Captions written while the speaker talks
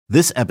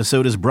This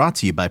episode is brought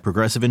to you by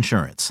Progressive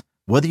Insurance.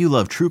 Whether you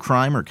love true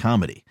crime or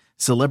comedy,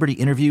 celebrity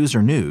interviews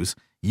or news,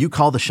 you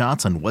call the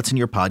shots on what's in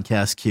your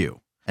podcast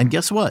queue. And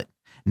guess what?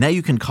 Now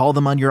you can call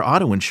them on your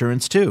auto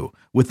insurance too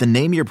with the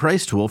Name Your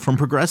Price tool from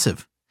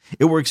Progressive.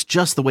 It works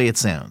just the way it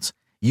sounds.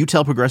 You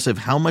tell Progressive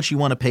how much you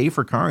want to pay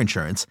for car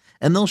insurance,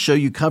 and they'll show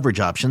you coverage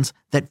options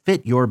that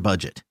fit your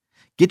budget.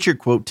 Get your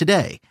quote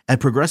today at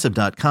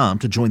Progressive.com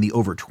to join the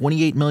over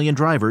 28 million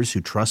drivers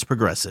who trust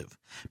Progressive.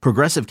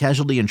 Progressive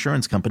Casualty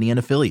Insurance Company and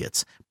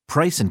Affiliates.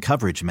 Price and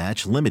coverage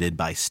match limited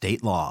by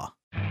state law.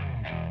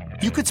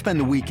 You could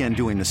spend the weekend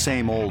doing the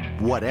same old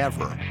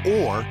whatever,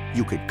 or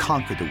you could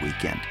conquer the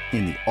weekend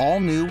in the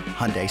all-new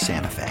Hyundai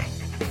Santa Fe.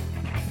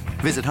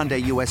 Visit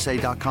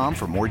HyundaiUSA.com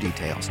for more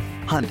details.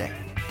 Hyundai,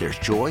 there's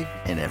joy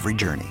in every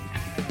journey.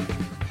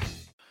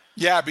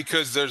 Yeah,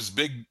 because there's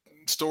big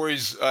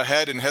stories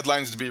ahead and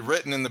headlines to be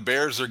written, and the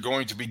Bears are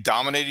going to be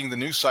dominating the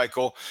news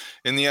cycle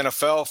in the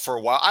NFL for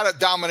a while.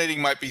 Dominating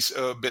might be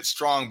a bit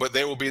strong, but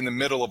they will be in the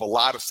middle of a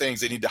lot of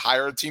things. They need to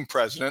hire a team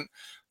president.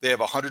 They have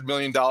 $100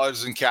 million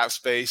in cap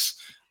space.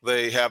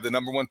 They have the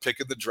number one pick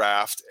of the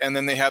draft, and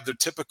then they have their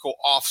typical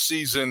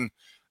off-season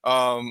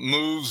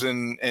moves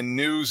and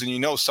news,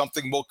 and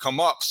something will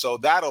come up. So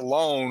that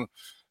alone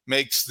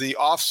makes the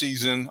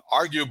offseason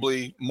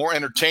arguably more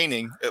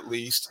entertaining, at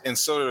least, and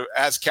sort of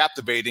as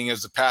captivating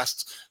as the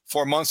past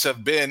 4 months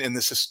have been in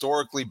this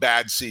historically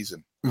bad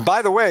season.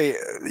 By the way,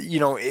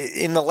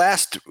 in the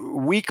last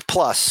week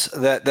plus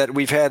that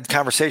we've had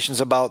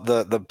conversations about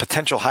the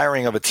potential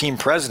hiring of a team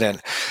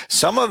president,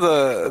 some of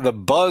the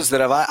buzz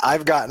that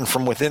I've gotten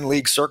from within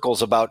league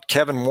circles about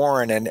Kevin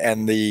Warren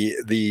and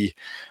the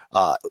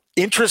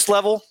interest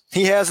level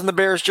he has in the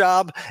Bears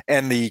job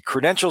and the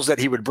credentials that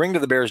he would bring to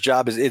the Bears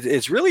job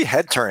is really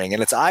head turning,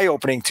 and it's eye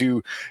opening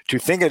to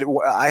think it.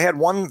 I had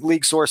one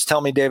league source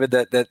tell me, David,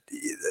 that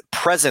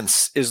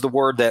presence is the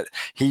word that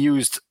he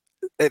used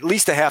at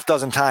least a half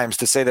dozen times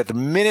to say that the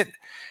minute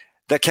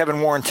that Kevin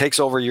Warren takes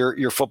over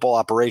your football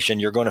operation,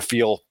 you're going to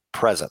feel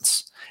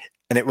presence.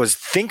 And it was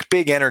think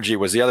big energy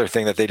was the other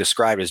thing that they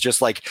described as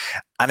just like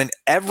on an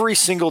every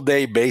single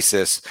day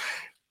basis,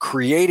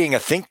 creating a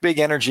think big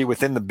energy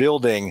within the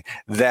building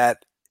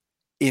that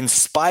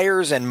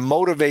inspires and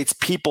motivates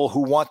people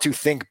who want to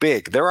think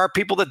big. There are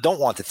people that don't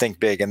want to think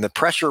big, and the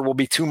pressure will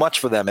be too much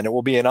for them, and it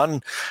will be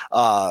an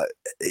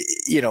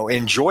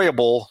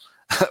enjoyable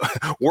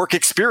work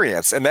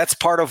experience. And that's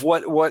part of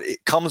what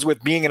comes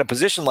with being in a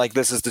position like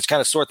this, is to kind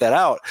of sort that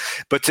out.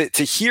 But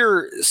to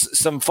hear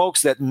some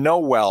folks that know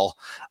well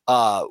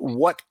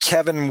what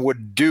Kevin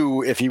would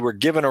do if he were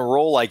given a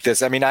role like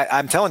this, I mean,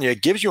 I'm telling you,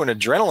 it gives you an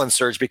adrenaline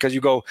surge, because you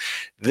go,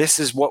 this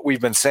is what we've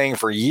been saying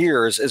for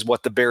years is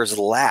what the Bears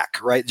lack,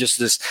 right? Just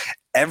this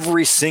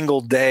every single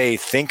day,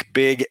 think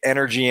big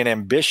energy and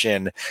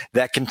ambition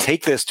that can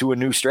take this to a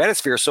new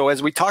stratosphere. So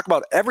as we talk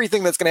about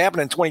everything that's going to happen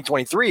in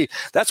 2023,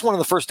 that's one of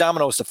the first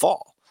dominoes to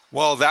fall.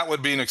 Well, that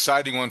would be an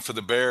exciting one for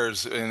the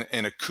Bears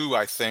in a coup,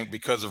 I think,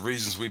 because of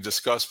reasons we've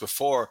discussed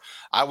before.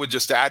 I would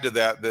just add to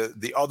that,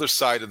 the other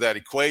side of that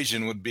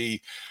equation would be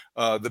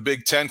the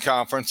Big Ten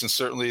Conference, and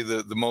certainly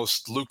the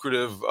most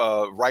lucrative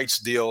rights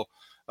deal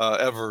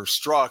ever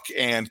struck,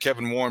 and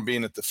Kevin Warren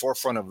being at the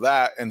forefront of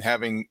that, and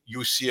having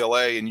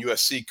UCLA and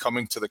USC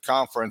coming to the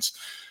conference.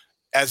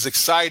 As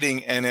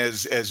exciting and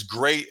as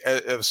great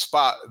a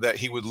spot that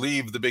he would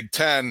leave the Big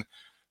Ten.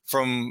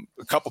 From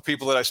a couple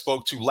people that I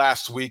spoke to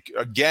last week,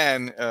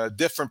 again,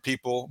 different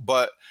people,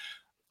 but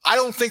I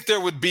don't think there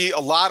would be a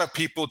lot of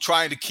people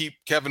trying to keep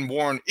Kevin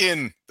Warren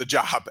in the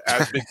job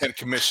as Big Ten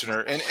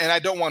commissioner. And I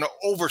don't want to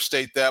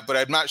overstate that, but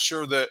I'm not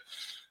sure that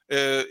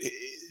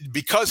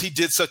because he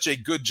did such a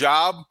good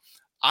job,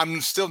 I'm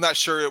still not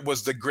sure it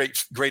was the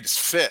greatest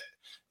fit.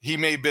 He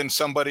may have been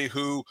somebody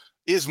who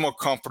is more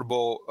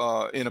comfortable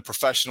in a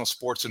professional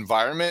sports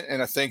environment.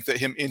 And I think that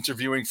him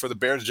interviewing for the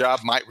Bears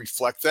job might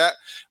reflect that,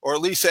 or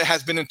at least it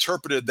has been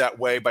interpreted that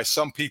way by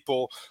some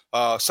people,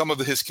 some of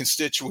his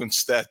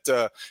constituents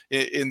that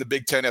in the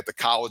Big Ten at the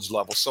college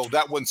level. So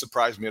that wouldn't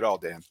surprise me at all,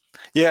 Dan.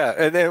 Yeah.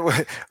 And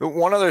then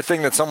one other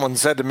thing that someone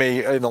said to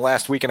me in the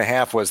last week and a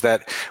half was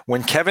that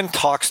when Kevin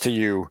talks to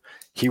you,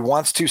 he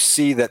wants to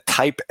see that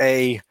type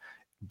A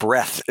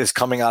breath is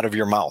coming out of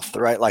your mouth,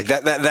 right? Like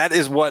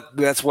that's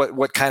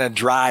what kind of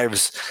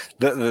drives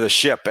the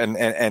ship and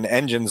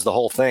engines the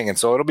whole thing. And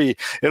so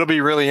it'll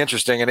be really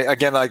interesting. And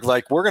again,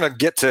 like we're going to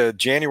get to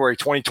January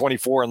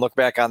 2024 and look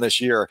back on this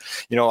year.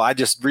 I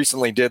just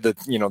recently did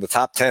the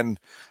top 10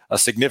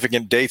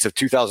 significant dates of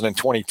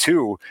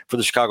 2022 for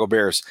the Chicago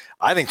Bears.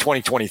 I think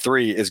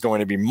 2023 is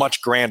going to be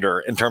much grander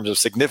in terms of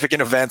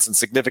significant events and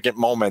significant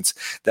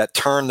moments that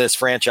turn this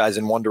franchise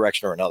in one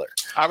direction or another.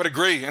 I would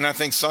agree. And I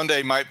think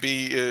Sunday might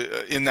be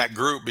in that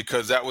group,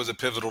 because that was a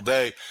pivotal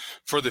day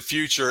for the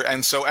future.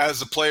 And so as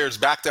the players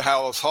back to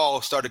Halas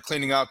Hall started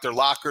cleaning out their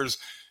lockers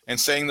and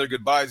saying their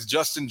goodbyes,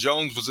 Justin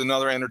Jones was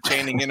another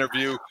entertaining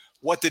interview.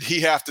 what did he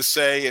have to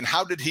say, and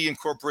how did he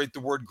incorporate the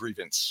word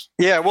grievance?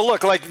 Yeah, well,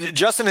 look, like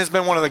Justin has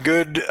been one of the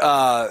good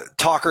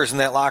talkers in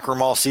that locker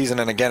room all season.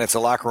 And again, it's a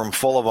locker room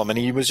full of them. And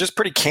he was just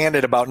pretty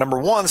candid about, number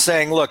one,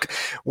 saying, look,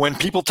 when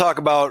people talk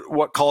about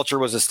what culture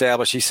was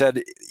established, he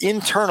said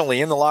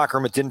internally in the locker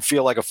room, it didn't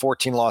feel like a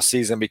 14-loss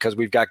season because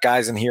we've got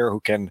guys in here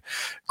who can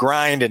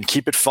grind and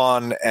keep it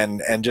fun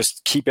and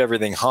just keep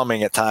everything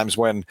humming at times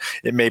when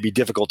it may be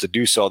difficult to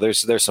do so.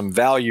 There's some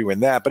value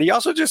in that. But he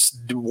also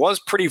just was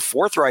pretty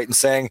forthright in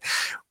saying,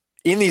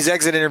 in these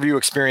exit interview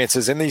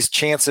experiences, in these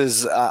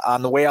chances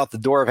on the way out the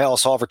door of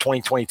Halas Hall for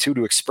 2022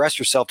 to express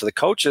yourself to the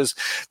coaches,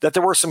 that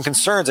there were some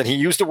concerns. And he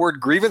used the word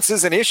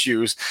grievances and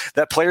issues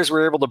that players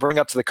were able to bring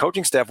up to the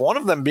coaching staff. One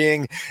of them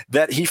being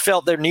that he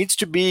felt there needs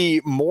to be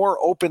more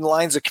open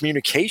lines of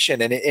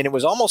communication. And it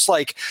was almost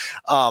like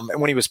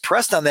when he was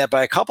pressed on that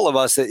by a couple of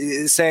us,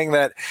 saying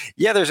that,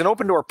 yeah, there's an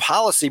open door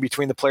policy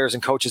between the players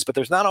and coaches, but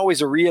there's not always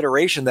a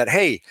reiteration that,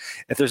 hey,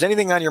 if there's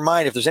anything on your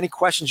mind, if there's any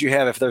questions you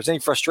have, if there's any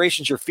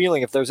frustrations you're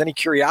feeling, if there's any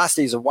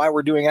curiosities of why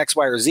we're doing X,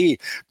 Y, or Z,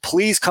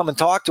 please come and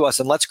talk to us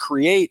and let's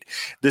create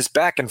this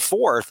back and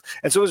forth.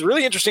 And so it was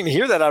really interesting to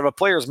hear that out of a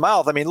player's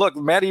mouth. I mean, look,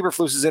 Matt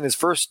Eberflus is in his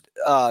first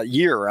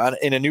year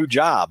in a new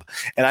job,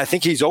 and I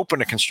think he's open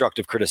to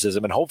constructive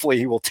criticism, and hopefully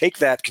he will take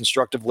that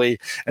constructively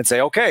and say,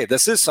 okay,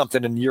 this is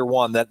something in year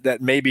one that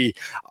maybe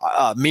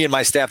me and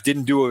my staff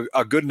didn't do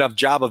a good enough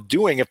job of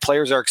doing if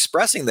players are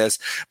expressing this.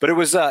 But it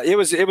was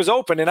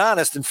open and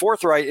honest and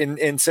forthright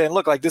in saying,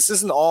 look, like, this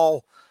isn't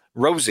all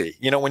rosy.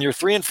 You know, when you're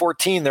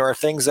 3-14, there are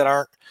things that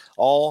aren't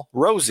all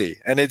rosy.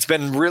 And it's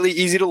been really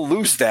easy to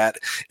lose that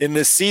in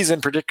this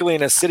season, particularly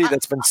in a city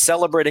that's been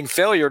celebrating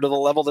failure to the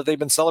level that they've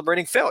been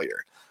celebrating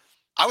failure.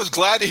 I was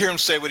glad to hear him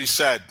say what he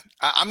said.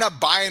 I'm not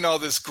buying all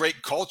this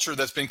great culture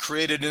that's been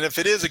created. And if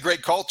it is a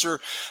great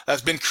culture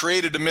that's been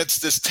created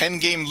amidst this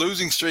 10-game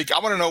losing streak, I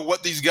want to know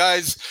what these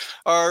guys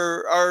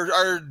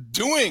are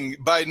doing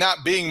by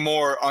not being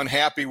more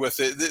unhappy with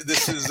it.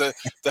 This is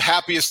the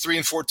happiest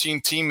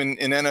 3-14 team in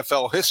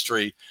NFL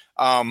history.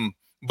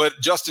 But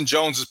Justin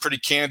Jones is pretty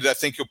candid. I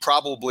think he'll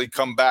probably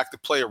come back to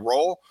play a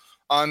role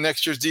on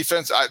next year's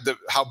defense.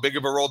 How big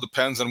of a role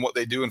depends on what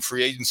they do in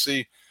free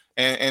agency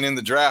and in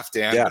the draft,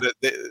 Dan. Yeah.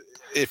 But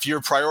if you're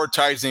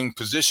prioritizing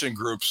position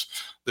groups,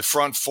 the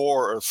front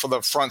four or for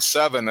the front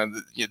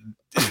seven,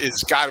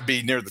 it's got to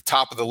be near the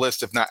top of the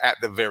list, if not at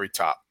the very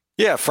top.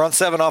 Yeah, front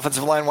seven,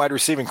 offensive line, wide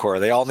receiving core.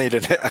 They all need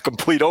a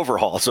complete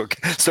overhaul. So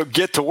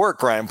get to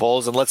work, Ryan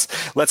Poles, and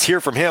let's hear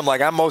from him.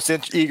 Like, I'm most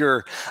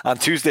eager on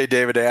Tuesday,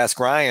 David, to ask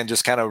Ryan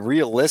just kind of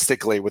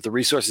realistically, with the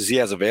resources he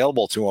has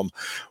available to him,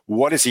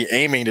 what is he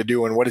aiming to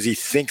do and what does he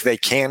think they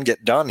can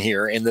get done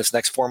here in this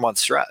next 4-month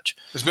stretch?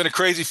 There's been a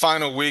crazy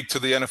final week to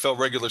the NFL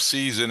regular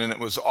season, and it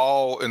was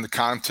all in the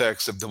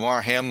context of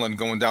Damar Hamlin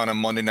going down on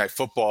Monday Night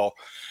Football,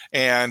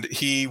 and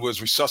he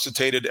was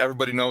resuscitated.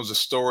 Everybody knows the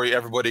story.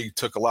 Everybody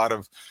took a lot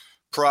of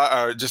took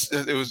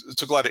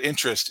a lot of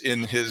interest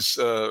in his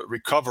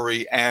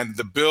recovery, and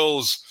the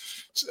Bills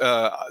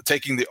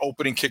taking the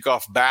opening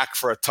kickoff back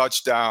for a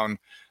touchdown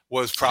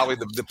was probably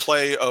the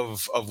play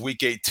of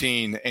week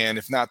 18, and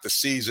if not the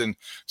season.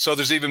 So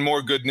there's even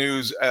more good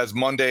news as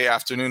Monday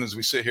afternoon as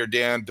we sit here,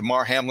 Dan.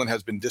 Damar Hamlin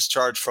has been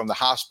discharged from the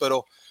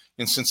hospital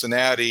in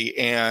Cincinnati,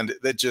 and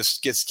that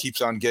just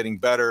keeps on getting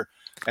better.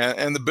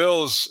 And the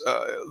Bills,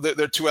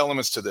 there are two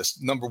elements to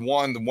this. Number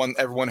one, the one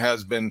everyone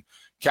has been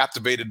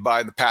captivated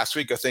by the past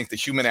week, I think the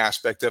human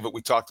aspect of it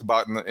we talked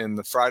about in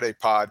the Friday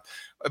pod,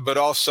 but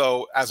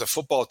also as a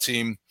football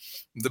team,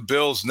 the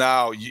Bills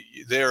now,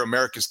 they're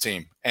America's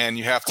team, and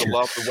you have to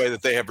love the way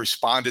that they have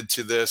responded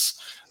to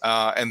this,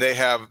 and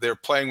they're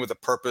playing with a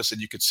purpose, and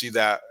you could see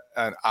that.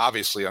 And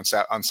obviously on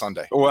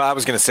Sunday. Well, I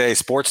was going to say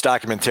sports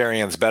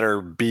documentarians better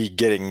be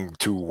getting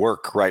to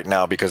work right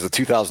now, because the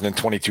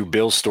 2022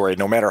 Bills story,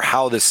 no matter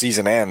how this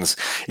season ends,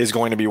 is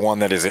going to be one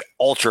that is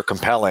ultra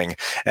compelling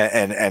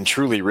and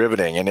truly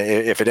riveting. And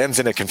if it ends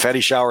in a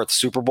confetti shower at the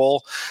Super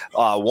Bowl,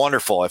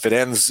 wonderful. If it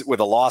ends with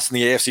a loss in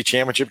the AFC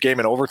Championship game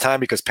in overtime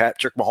because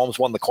Patrick Mahomes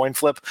won the coin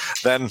flip,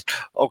 then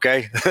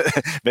okay,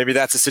 maybe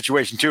that's a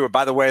situation too.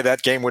 By the way,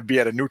 that game would be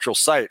at a neutral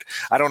site.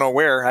 I don't know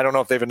where. I don't know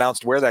if they've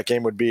announced where that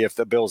game would be if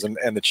the Bills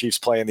and the Chiefs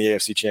play in the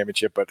AFC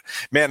Championship. But,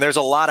 man, there's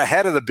a lot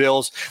ahead of the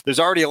Bills. There's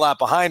already a lot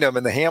behind them,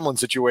 and the Hamlin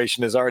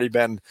situation has already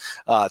been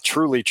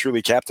truly,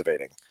 truly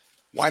captivating.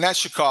 Why not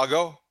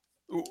Chicago?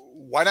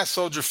 Why not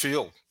Soldier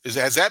Field?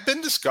 Has that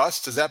been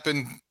discussed? Has that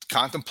been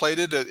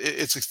contemplated?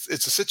 It's a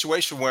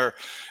situation where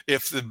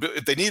if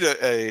they need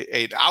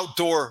an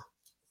outdoor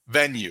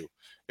venue,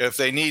 if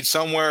they need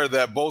somewhere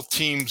that both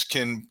teams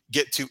can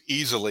get to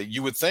easily,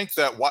 you would think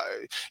that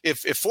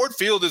if Ford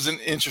Field isn't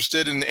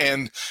interested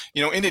and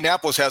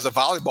Indianapolis has a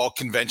volleyball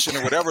convention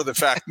or whatever the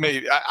fact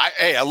may,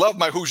 I love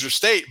my Hoosier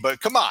State,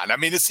 but come on, I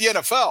mean, it's the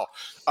NFL.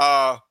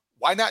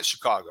 Why not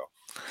Chicago?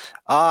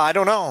 I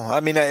don't know. I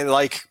mean,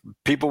 like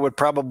people would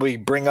probably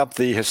bring up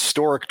the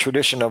historic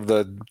tradition of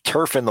the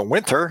turf in the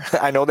winter.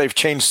 I know they've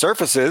changed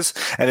surfaces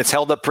and it's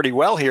held up pretty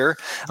well here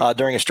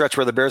during a stretch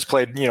where the Bears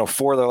played,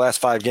 4 of their last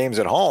 5 games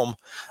at home.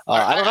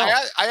 I don't know.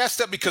 I asked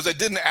that because I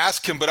didn't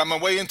ask him, but on my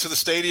way into the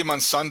stadium on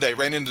Sunday,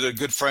 ran into a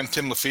good friend,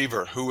 Tim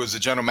Lefevre, who was the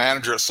general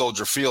manager at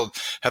Soldier Field.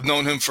 Have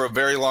known him for a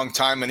very long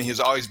time, and he's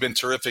always been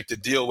terrific to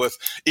deal with,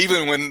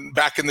 even when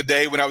back in the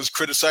day when I was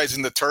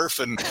criticizing the turf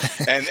and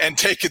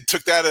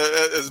took that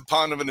as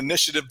upon of an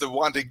initiative to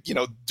want to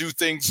do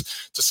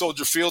things to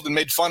Soldier Field and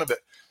made fun of it.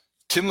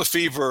 Tim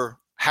Lefevre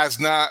has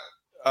not.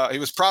 He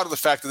was proud of the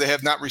fact that they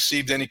have not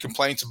received any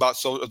complaints about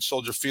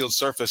Soldier Field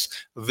surface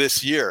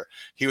this year.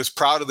 He was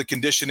proud of the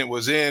condition it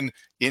was in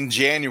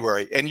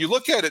January. And you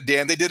look at it,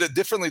 Dan, they did it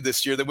differently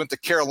this year. They went to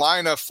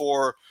Carolina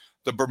for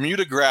the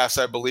Bermuda grass,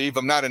 I believe.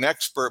 I'm not an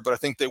expert, but I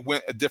think they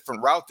went a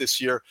different route this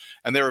year,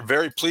 and they were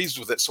very pleased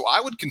with it. So I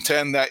would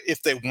contend that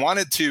if they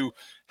wanted to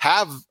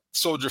have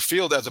Soldier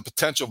Field as a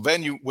potential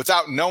venue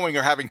without knowing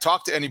or having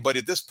talked to anybody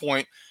at this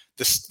point,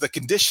 the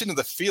condition of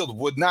the field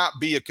would not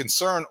be a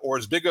concern or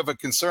as big of a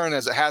concern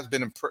as it has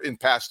been in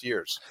past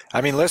years.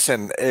 I mean,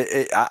 listen,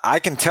 I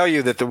can tell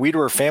you that the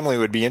Wiedewer family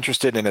would be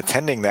interested in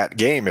attending that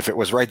game if it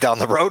was right down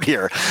the road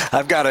here.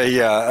 I've got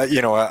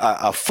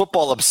a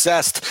football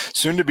obsessed,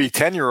 soon to be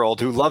 10-year-old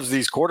who loves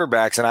these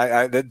quarterbacks,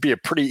 and that'd be a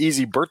pretty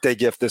easy birthday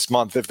gift this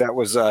month if that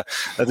was a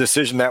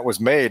decision that was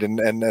made.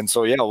 And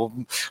so yeah,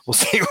 we'll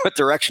see what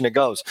direction it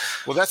goes.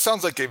 Well, that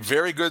sounds like a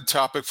very good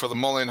topic for the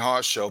Mully and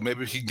Haw show. Maybe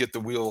we can get the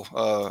wheel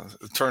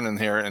turning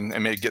here and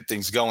maybe get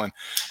things going.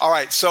 All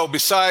right. So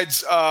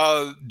besides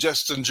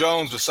Justin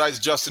Jones, besides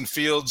Justin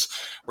Fields,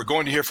 we're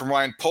going to hear from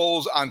Ryan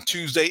Poles on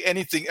Tuesday.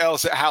 Anything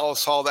else at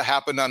Halas Hall that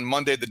happened on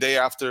Monday, the day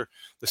after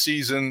the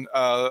season,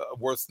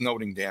 worth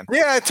noting, Dan?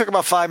 Yeah, it took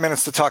about 5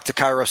 minutes to talk to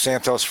Cairo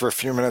Santos for a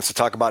few minutes to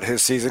talk about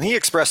his season. He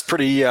expressed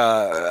pretty,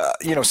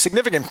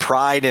 significant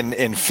pride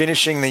in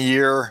finishing the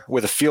year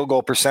with a field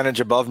goal percentage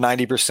above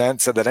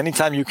 90%. Said that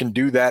anytime you can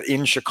do that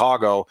in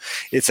Chicago,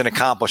 it's an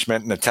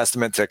accomplishment and a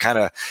testament to kind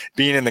of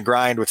being in the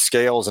grind with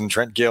Scales and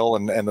Trent Gill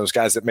and those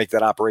guys that make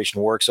that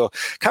operation work. So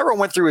Cairo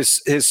went through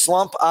his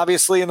slump,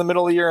 obviously, in the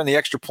middle of the year, and the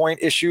extra point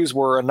issues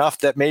were enough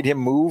that made him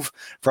move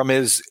from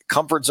his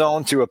comfort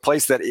zone to a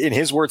place that, in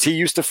his words, he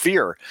used to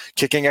fear,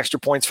 kicking extra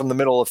points from the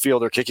middle of the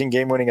field or kicking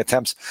game-winning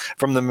attempts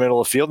from the middle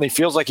of the field. And he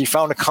feels like he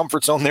found a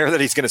comfort zone there that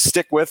he's going to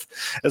stick with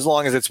as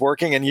long as it's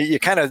working. And you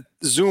kind of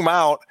zoom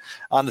out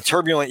on the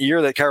turbulent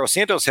year that Cairo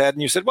Santos had,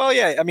 and you said, well,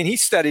 yeah, I mean, he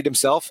steadied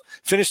himself,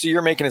 finished the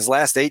year making his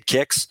last 8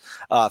 kicks,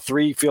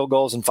 3 field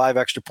goals and 5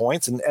 extra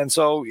points. And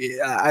so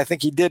I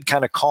think he did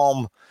kind of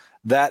calm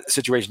that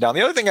situation down.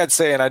 The other thing I'd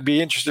say, and I'd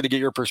be interested to get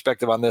your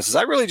perspective on this, is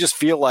I really just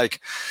feel like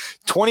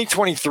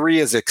 2023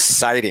 is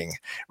exciting,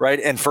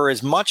 right? And for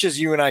as much as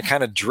you and I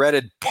kind of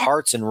dreaded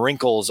parts and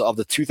wrinkles of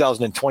the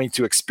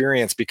 2022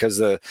 experience because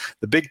the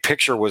big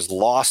picture was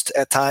lost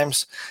at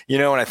times,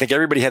 and I think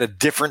everybody had a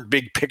different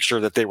big picture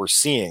that they were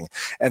seeing.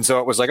 And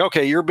so it was like,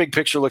 okay, your big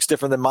picture looks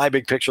different than my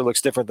big picture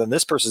looks different than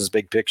this person's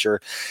big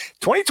picture.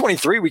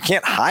 2023, we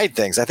can't hide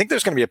things. I think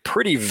there's going to be a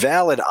pretty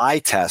valid eye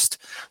test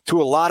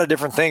to a lot of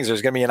different things.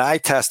 There's going to be an eye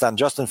test on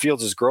Justin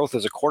Fields' growth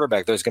as a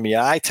quarterback. There's going to be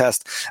an eye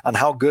test on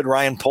how good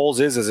Ryan Poles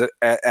is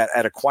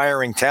at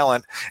acquiring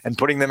talent and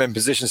putting them in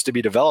positions to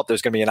be developed.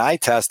 There's going to be an eye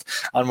test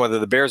on whether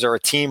the Bears are a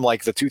team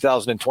like the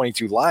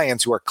 2022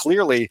 Lions, who are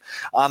clearly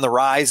on the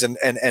rise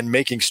and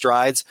making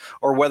strides,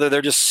 or whether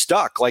they're just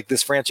stuck like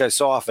this franchise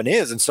so often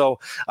is. And so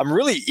I'm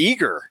really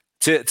eager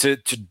to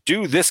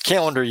do this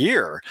calendar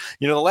year.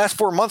 The last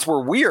 4 months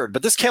were weird,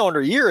 but this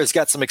calendar year has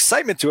got some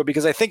excitement to it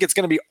because I think it's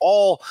going to be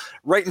all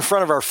right in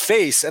front of our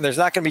face, and there's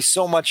not going to be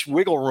so much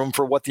wiggle room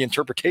for what the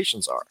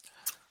interpretations are.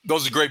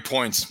 Those are great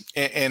points,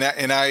 and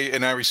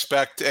I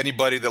respect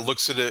anybody that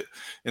looks at it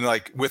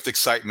with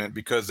excitement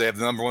because they have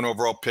the number 1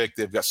 overall pick.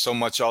 They've got so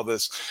much all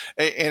this,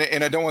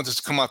 and I don't want this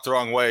to come out the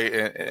wrong way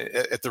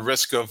at the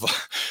risk of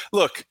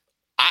look.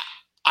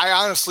 I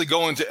honestly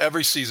go into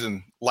every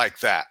season like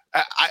that.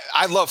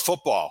 I love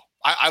football.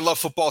 I love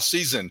football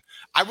season.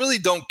 I really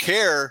don't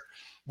care.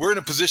 We're in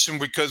a position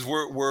because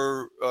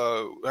we're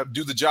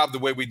do the job the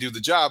way we do the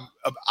job.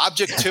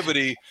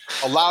 Objectivity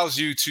allows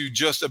you to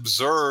just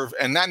observe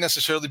and not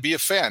necessarily be a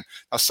fan.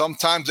 Now,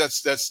 sometimes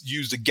that's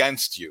used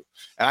against you,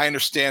 and I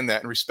understand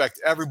that and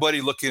respect everybody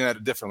looking at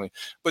it differently.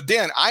 But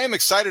Dan, I am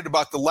excited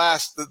about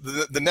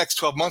the next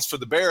 12 months for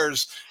the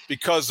Bears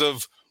because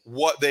of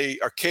what they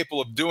are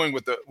capable of doing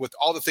with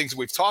all the things that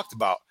we've talked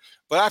about.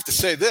 But I have to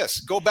say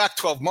this, go back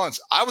 12 months.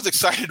 I was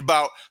excited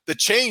about the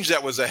change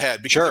that was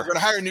ahead because they're going to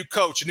hire a new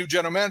coach, a new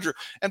general manager.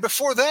 And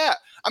before that,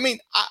 I mean,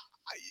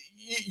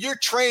 you're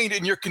trained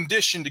and you're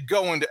conditioned to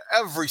go into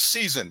every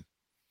season,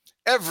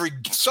 every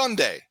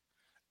Sunday,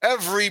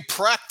 every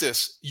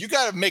practice. You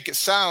got to make it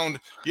sound,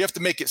 you have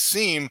to make it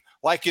seem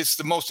like it's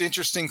the most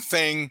interesting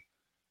thing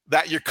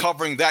that you're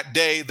covering that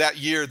day, that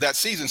year, that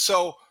season.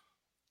 So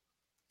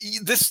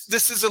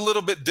this is a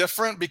little bit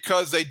different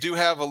because they do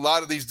have a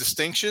lot of these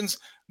distinctions,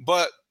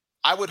 but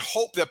I would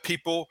hope that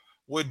people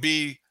would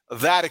be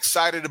that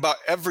excited about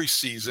every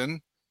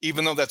season,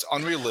 even though that's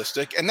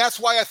unrealistic. And that's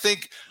why I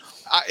think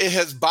it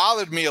has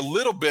bothered me a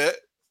little bit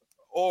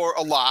or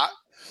a lot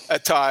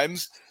at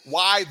times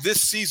why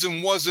this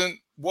season wasn't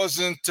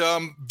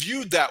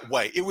viewed that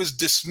way. It was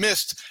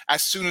dismissed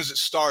as soon as it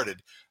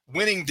started.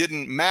 Winning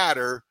didn't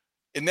matter.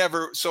 It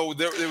never. So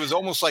it was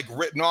almost like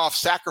written off,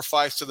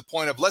 sacrificed to the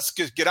point of let's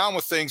get on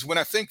with things. When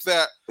I think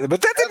that,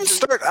 but that didn't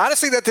start.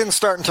 Honestly, that didn't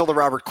start until the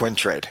Robert Quinn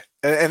trade.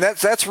 And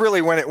that's really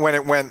when it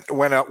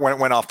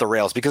went off the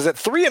rails, because at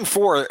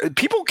 3-4,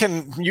 people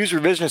can use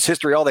revisionist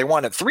history all they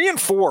want. At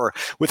 3-4,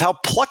 with how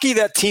plucky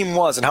that team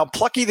was and how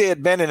plucky they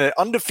had been in an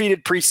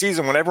undefeated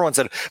preseason, when everyone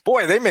said,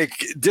 "Boy, they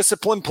make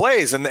disciplined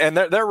plays and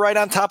they're right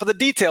on top of the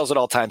details at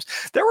all times."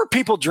 There were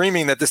people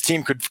dreaming that this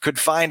team could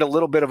find a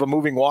little bit of a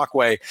moving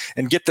walkway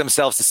and get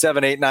themselves to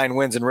 7, 8, 9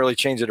 wins and really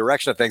change the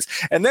direction of things.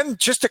 And then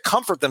just to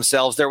comfort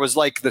themselves, there was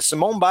like the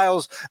Simone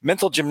Biles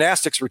mental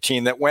gymnastics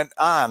routine that went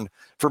on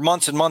for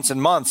months and months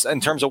and months in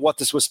terms of what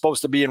this was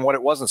supposed to be and what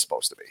it wasn't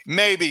supposed to be.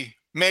 Maybe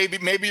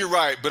you're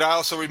right. But I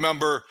also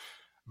remember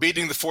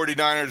beating the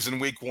 49ers in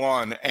week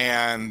 1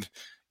 and,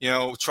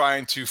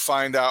 trying to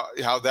find out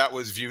how that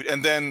was viewed.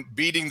 And then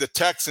beating the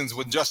Texans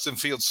when Justin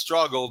Fields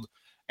struggled.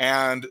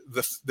 And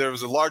there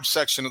was a large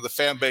section of the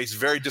fan base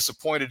very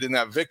disappointed in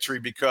that victory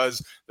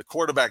because the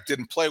quarterback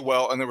didn't play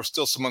well and there was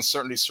still some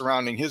uncertainty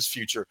surrounding his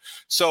future.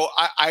 So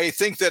I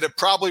think that it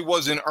probably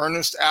was in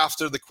earnest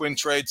after the Quinn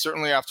trade,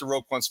 certainly after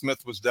Roquan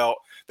Smith was dealt.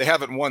 They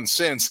haven't won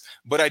since.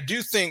 But I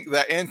do think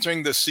that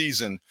entering the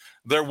season,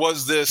 there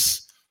was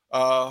this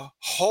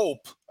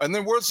hope and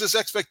there was this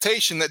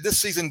expectation that this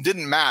season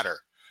didn't matter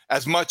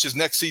as much as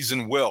next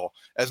season will,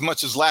 as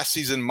much as last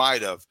season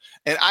might have.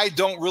 And I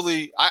don't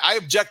really, I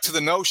object to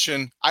the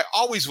notion, I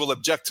always will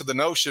object to the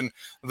notion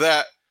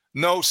that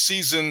no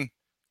season,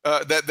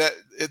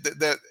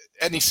 that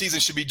any season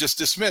should be just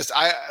dismissed.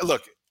 I'm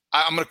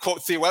going to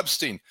quote Theo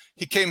Epstein.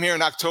 He came here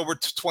in October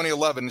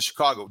 2011 in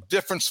Chicago.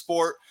 Different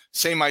sport,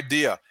 same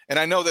idea. And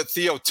I know that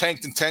Theo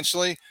tanked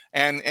intentionally,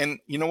 and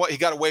you know what? He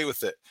got away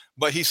with it.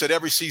 But he said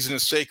every season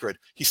is sacred.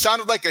 He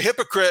sounded like a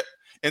hypocrite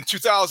in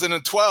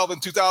 2012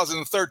 and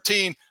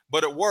 2013,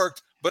 but it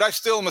worked. But I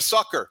still am a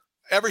sucker.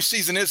 Every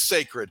season is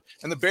sacred,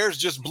 and the Bears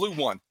just blew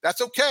one.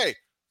 That's okay.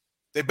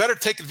 They better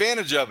take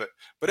advantage of it.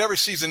 But every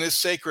season is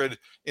sacred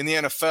in the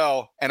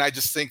NFL, and I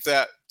just think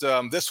that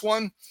this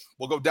one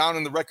will go down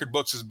in the record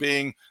books as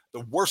being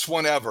the worst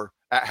one ever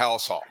at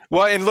Halas Hall.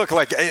 Well, and look,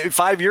 like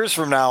 5 years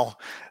from now,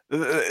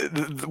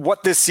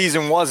 what this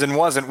season was and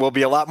wasn't will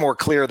be a lot more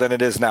clear than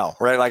it is now,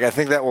 right? Like I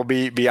think that will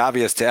be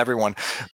obvious to everyone.